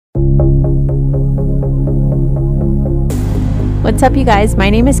What's up, you guys? My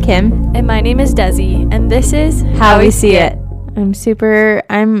name is Kim. And my name is Desi, and this is How We See It. I'm super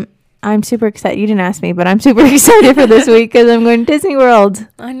excited. You didn't ask me, but I'm super excited for this week because I'm going to Disney World.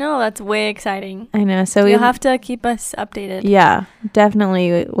 I know, that's way exciting. I know. So you'll have to keep us updated. Yeah,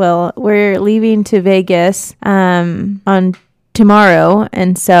 definitely will. We're leaving to Vegas on tomorrow,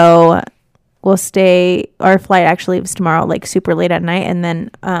 and so we'll stay. Our flight actually leaves tomorrow, like super late at night, and then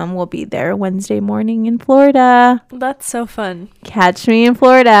we'll be there Wednesday morning in Florida. That's so fun. Catch me in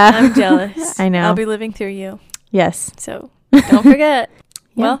Florida. I'm jealous. I know. I'll be living through you. Yes. So don't forget.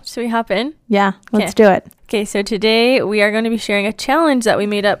 Yeah. Well, should we hop in? Yeah, let's do it. Okay, so today we are going to be sharing a challenge that we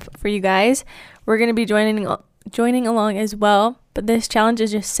made up for you guys. We're going to be joining along as well, but this challenge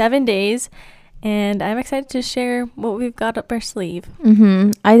is just 7 days, and I'm excited to share what we've got up our sleeve.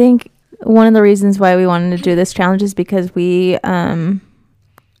 I think one of the reasons why we wanted to do this challenge is because we kind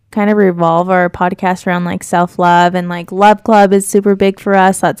of revolve our podcast around like self-love, and like Love Club is super big for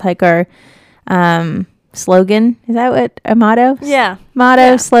us. That's like our slogan. Is that what a motto? Yeah.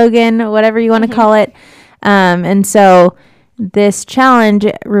 Motto, slogan, whatever you want to call it. And so this challenge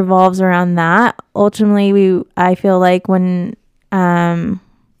revolves around that. Ultimately, I feel like when I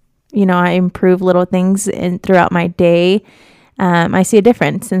improve little things throughout my day, I see a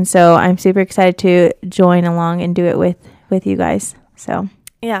difference. And so I'm super excited to join along and do it with you guys. So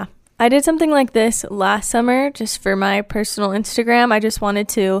yeah, I did something like this last summer just for my personal Instagram. I just wanted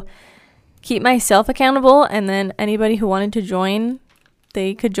to keep myself accountable, and then anybody who wanted to join,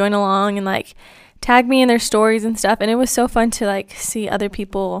 they could join along and like tag me in their stories and stuff. And it was so fun to like see other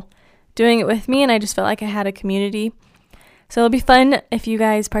people doing it with me, and I just felt like I had a community. So it'll be fun if you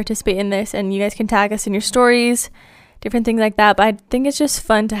guys participate in this, and you guys can tag us in your stories, different things like that. But I think it's just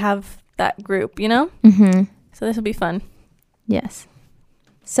fun to have that group, you know? So this will be fun. Yes.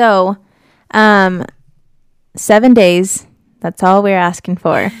 So 7 days. That's all we're asking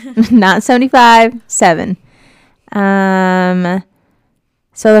for. Not 75, 7. So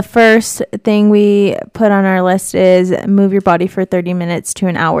the first thing we put on our list is move your body for 30 minutes to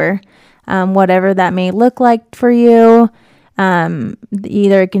an hour. Whatever that may look like for you.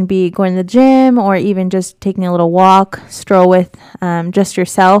 Either it can be going to the gym, or even just taking a little walk, stroll with just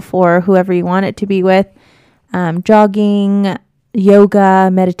yourself or whoever you want it to be with. Jogging, yoga,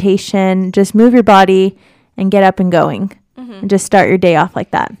 meditation. Just move your body and get up and going. And just start your day off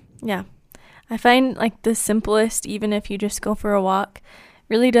like that. Yeah. I find like the simplest, even if you just go for a walk,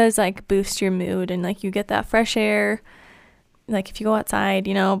 really does like boost your mood, and like you get that fresh air, like if you go outside,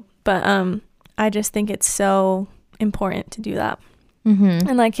 you know. But I just think it's so important to do that.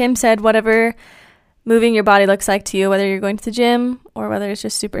 And like Kim said, whatever moving your body looks like to you, whether you're going to the gym or whether it's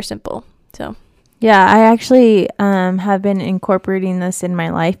just super simple. So yeah, I actually have been incorporating this in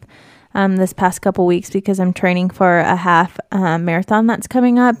my life this past couple weeks, because I'm training for a half marathon that's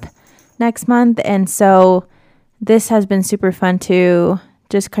coming up next month. And so this has been super fun to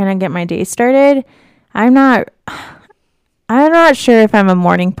just kind of get my day started. I'm not sure if I'm a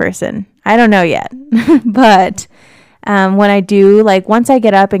morning person. I don't know yet. But when I do, like once I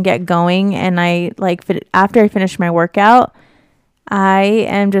get up and get going, and I like after I finish my workout, I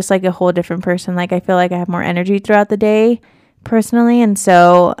am just like a whole different person. Like I feel like I have more energy throughout the day personally. And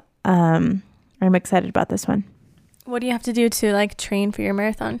so I'm excited about this one. What do you have to do to like train for your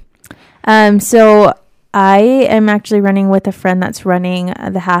marathon? So I am actually running with a friend that's running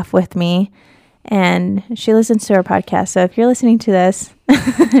the half with me, and she listens to our podcast. So if you're listening to this,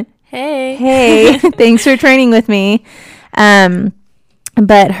 hey, thanks for training with me.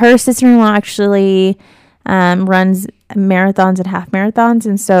 But her sister-in-law actually runs marathons and half marathons,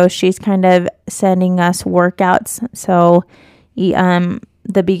 and so she's kind of sending us workouts. So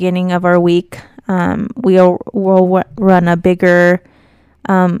the beginning of our week, we'll run a bigger,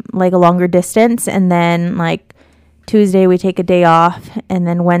 like a longer distance, and then like Tuesday we take a day off, and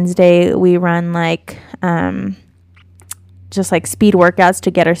then Wednesday we run like just like speed workouts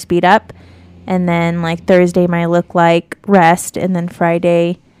to get our speed up, and then like Thursday might look like rest, and then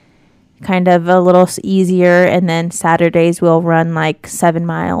Friday kind of a little easier, and then Saturdays we'll run like 7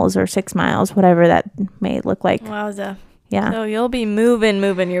 miles or 6 miles, whatever that may look like. Wowza. Yeah. So you'll be moving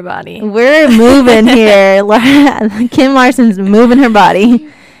your body. We're moving here. Kim Larson's moving her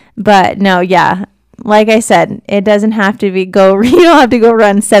body. But no, yeah. Like I said, it doesn't have to you don't have to go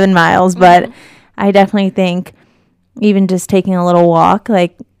run 7 miles, but I definitely think even just taking a little walk,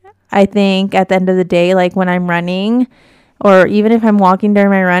 like I think at the end of the day, like when I'm running, or even if I'm walking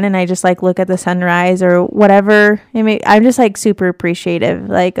during my run and I just like look at the sunrise or whatever, I'm just like super appreciative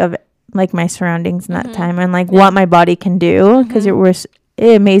like of like my surroundings in that time, and like what my body can do, because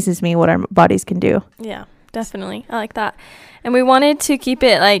it amazes me what our bodies can do. Yeah. definitely. I like that. And we wanted to keep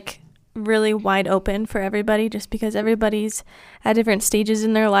it like really wide open for everybody, just because everybody's at different stages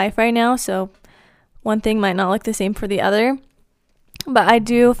in their life right now. So one thing might not look the same for the other. But I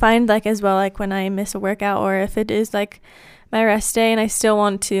do find like as well, like when I miss a workout, or if it is like my rest day and I still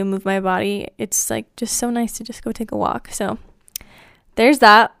want to move my body, it's like just so nice to just go take a walk. So there's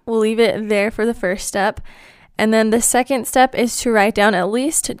that. We'll leave it there for the first step. And then the second step is to write down at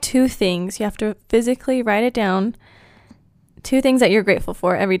least 2 things. You have to physically write it down. 2 things that you're grateful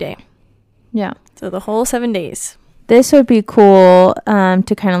for every day. Yeah. So the whole 7 days. This would be cool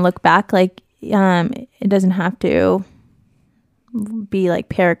to kind of look back. Like it doesn't have to be like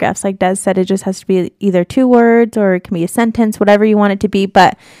paragraphs like Des said. It just has to be either 2 words, or it can be a sentence, whatever you want it to be.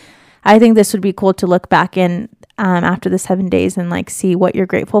 But I think this would be cool to look back in after the 7 days and like see what you're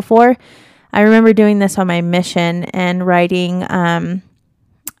grateful for. I remember doing this on my mission and writing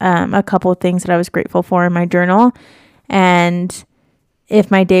a couple of things that I was grateful for in my journal. And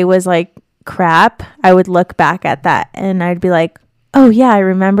if my day was like crap, I would look back at that and I'd be like, oh yeah, I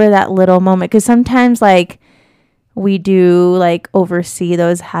remember that little moment. Because sometimes like we do like oversee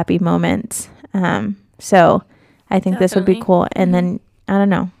those happy moments. So I think this would be cool. And then, I don't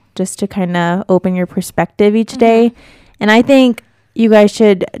know, just to kind of open your perspective each day. And I think you guys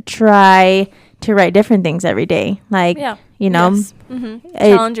should try to write different things every day. Like, you know,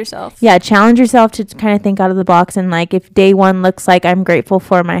 challenge yourself. Yeah. Challenge yourself to kind of think out of the box. And like, if day 1 looks like I'm grateful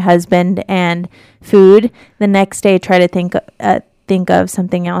for my husband and food, the next day, try to think of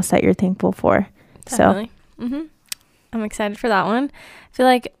something else that you're thankful for. Definitely. So, I'm excited for that one. I feel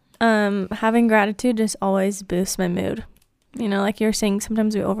like having gratitude just always boosts my mood. You know, like you're saying,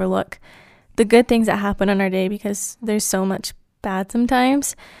 sometimes we overlook the good things that happen in our day because there's so much bad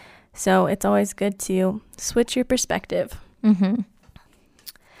sometimes. So it's always good to switch your perspective. And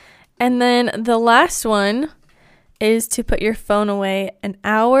then the last one is to put your phone away an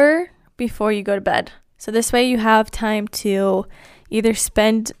hour before you go to bed. So this way you have time to either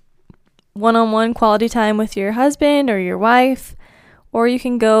spend one-on-one quality time with your husband or your wife, or you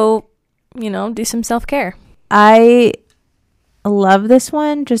can go, you know, do some self-care. I love this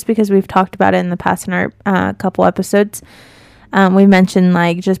one just because we've talked about it in the past in our couple episodes. We mentioned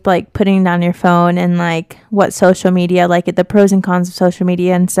like just like putting down your phone and like what social media, like the pros and cons of social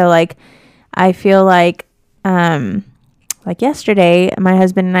media. And so like I feel like yesterday my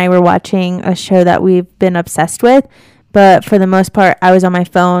husband and I were watching a show that we've been obsessed with, but for the most part I was on my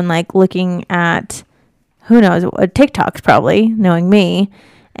phone like looking at who knows, TikToks probably, knowing me,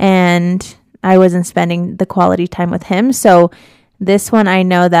 and I wasn't spending the quality time with him. So this one I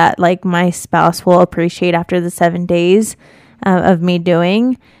know that like my spouse will appreciate after the 7 days of me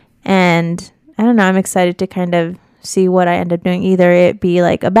doing. And I don't know, I'm excited to kind of see what I end up doing. Either it be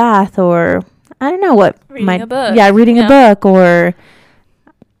like a bath, or I don't know what. Reading a book. Yeah, reading a book, or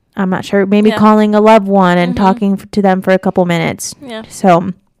I'm not sure, maybe calling a loved one and talking to them for a couple minutes. Yeah.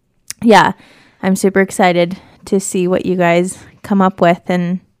 So yeah, I'm super excited to see what you guys come up with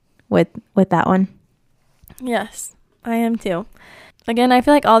and with that one. Yes, I am too. Again, I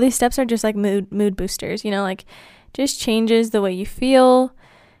feel like all these steps are just like mood boosters, you know, like just changes the way you feel,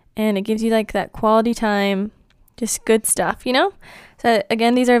 and it gives you like that quality time, just good stuff, you know? So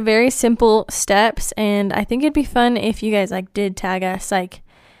again, these are very simple steps, and I think it'd be fun if you guys like did tag us like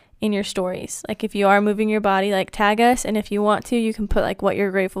in your stories. Like if you are moving your body, like tag us, and if you want to, you can put like what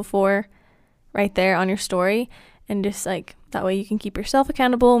you're grateful for right there on your story, and just like that way you can keep yourself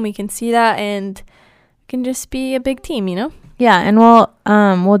accountable and we can see that, and it can just be a big team, you know? Yeah, and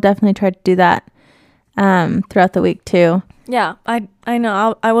we'll definitely try to do that throughout the week too. Yeah, I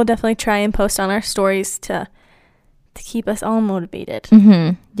know. I will definitely try and post on our stories to keep us all motivated.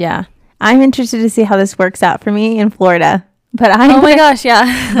 Yeah, I'm interested to see how this works out for me in Florida. But oh my gosh,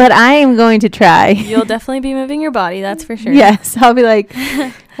 yeah. But I am going to try. You'll definitely be moving your body, that's for sure. Yes, I'll be like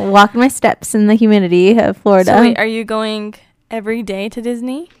walking my steps in the humidity of Florida. So wait, are you going every day to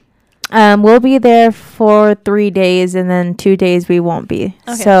Disney? We'll be there for 3 days, and then 2 days we won't be.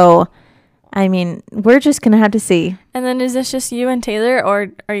 Okay. So, I mean, we're just going to have to see. And then is this just you and Taylor,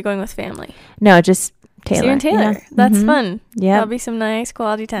 or are you going with family? No, just Taylor. So you and Taylor. Yeah. That's fun. Yeah. That'll be some nice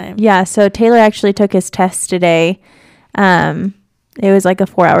quality time. Yeah, so Taylor actually took his test today. It was like a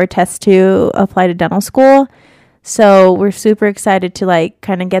 4-hour test to apply to dental school. So we're super excited to like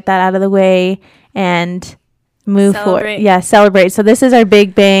kind of get that out of the way and move forward. Yeah, celebrate. So this is our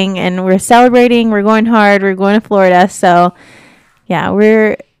big bang, and we're celebrating. We're going hard. We're going to Florida. So yeah,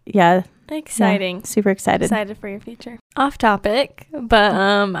 exciting. Yeah, super excited. Excited for your future. Off topic, but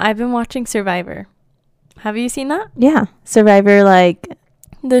I've been watching Survivor. Have you seen that? Yeah, Survivor, like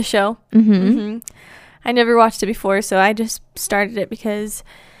the show. I never watched it before, so I just started it because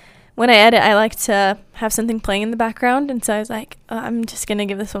when I edit, I like to have something playing in the background, and so I was like, I'm just gonna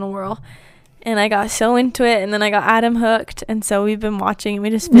give this one a whirl. And I got so into it, and then I got Adam hooked, and so we've been watching, and we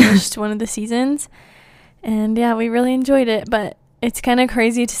just finished one of the seasons. And yeah, we really enjoyed it, but it's kind of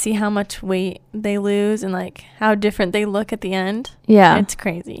crazy to see how much weight they lose and like how different they look at the end. Yeah. It's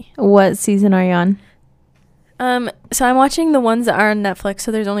crazy. What season are you on? So I'm watching the ones that are on Netflix,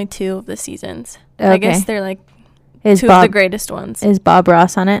 so there's only 2 of the seasons. Okay. I guess they're like Is 2 Bob of the greatest ones. Is Bob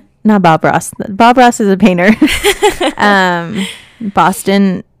Ross on it? Not Bob Ross. Bob Ross is a painter.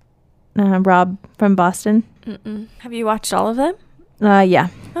 Boston, Rob from Boston. Mm-mm. Have you watched all of them? Yeah.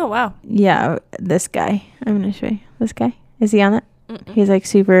 Oh, wow. Yeah, this guy. I'm going to show you. This guy. Is he on it? Mm-mm. He's like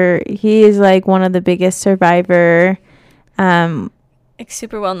he is like one of the biggest Survivor. Like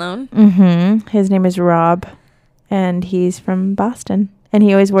super well known. His name is Rob, and he's from Boston. And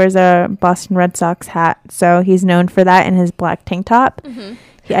he always wears a Boston Red Sox hat. So he's known for that and his black tank top. Mm-hmm.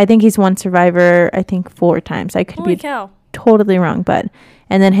 I think he's won Survivor, 4 times. I could Holy be cow. totally wrong, but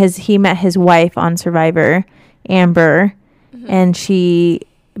and then he met his wife on Survivor, Amber, and she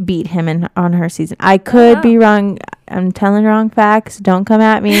beat him on her season. I could be wrong. I'm telling wrong facts. Don't come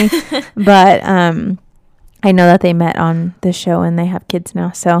at me. But I know that they met on the show and they have kids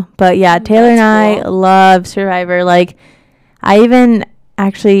now. So, but yeah, Taylor and I love Survivor. Like, I even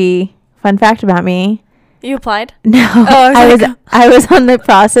actually, fun fact about me. You applied? No, I was on the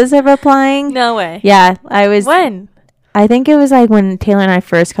process of applying. No way. Yeah, I was. When? I think it was like when Taylor and I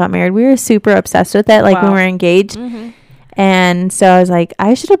first got married. We were super obsessed with it, like when we were engaged. Mm-hmm. And so I was like,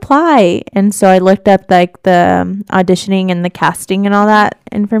 I should apply. And so I looked up like the auditioning and the casting and all that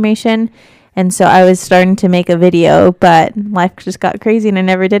information. And so I was starting to make a video, but life just got crazy and I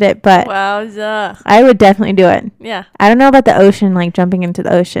never did it. But wowza. I would definitely do it. Yeah. I don't know about the ocean, like jumping into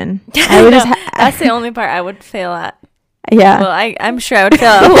the ocean. I would that's the only part I would fail at. Yeah. Well, I'm sure I would fail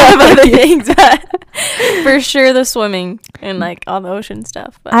at a lot of other things, but for sure the swimming and like all the ocean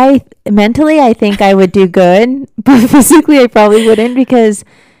stuff. But. Mentally, I think I would do good, but physically I probably wouldn't because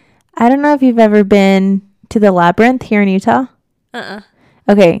I don't know if you've ever been to the Labyrinth here in Utah.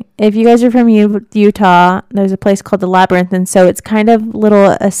 Okay, if you guys are from Utah, there's a place called the Labyrinth, and so it's kind of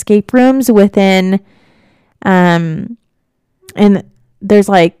little escape rooms within, and there's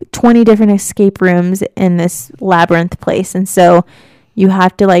like 20 different escape rooms in this labyrinth place, and so you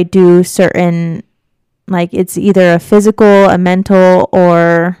have to like do certain, like it's either a physical, a mental,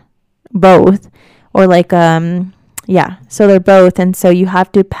 or both, or like yeah, so they're both, and so you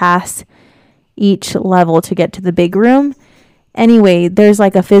have to pass each level to get to the big room. Anyway, there's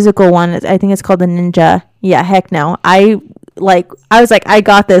like a physical one. I think it's called the Ninja. Yeah, heck no. I was like, I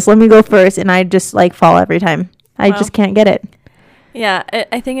got this. Let me go first. And I just like fall every time. I just can't get it. Yeah,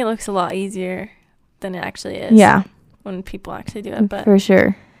 I think it looks a lot easier than it actually is. Yeah. When people actually do it. But for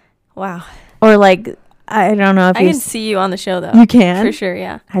sure. Wow. Or like, I don't know if I can see you on the show though. You can? For sure,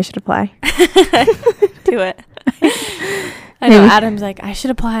 yeah. I should apply. Do it. I know Adam's like, I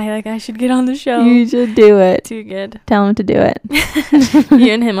should apply. Like, I should get on the show. You should do it. Too good. Tell him to do it.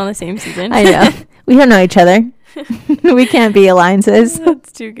 You and him on the same season. I know. We don't know each other. We can't be alliances.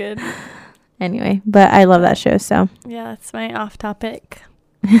 That's too good. Anyway, but I love that show, so. Yeah, that's my off-topic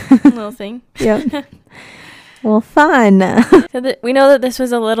little thing. Yep. Well, fun. So we know that this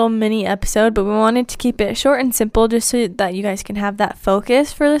was a little mini episode, but we wanted to keep it short and simple just so that you guys can have that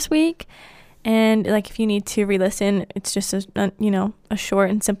focus for this week. And like if you need to re-listen, it's just a short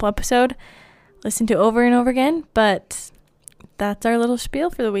and simple episode. Listen to over and over again. But that's our little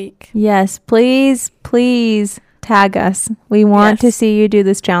spiel for the week. Yes, please tag us. We want to see you do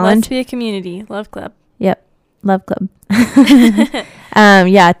this challenge. Let's be a community. Love Club. Yep. Love Club.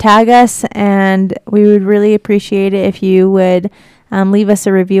 Yeah, tag us, and we would really appreciate it if you would leave us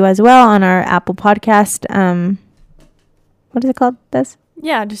a review as well on our Apple Podcast. What is it called? This?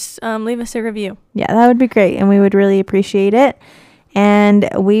 Yeah, just leave us a review. Yeah, that would be great, and we would really appreciate it. And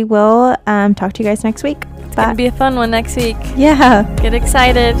we will talk to you guys next week. It's going to be a fun one next week. Yeah. Get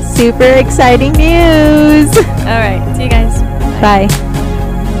excited. Super exciting news. All right. See you guys. Bye.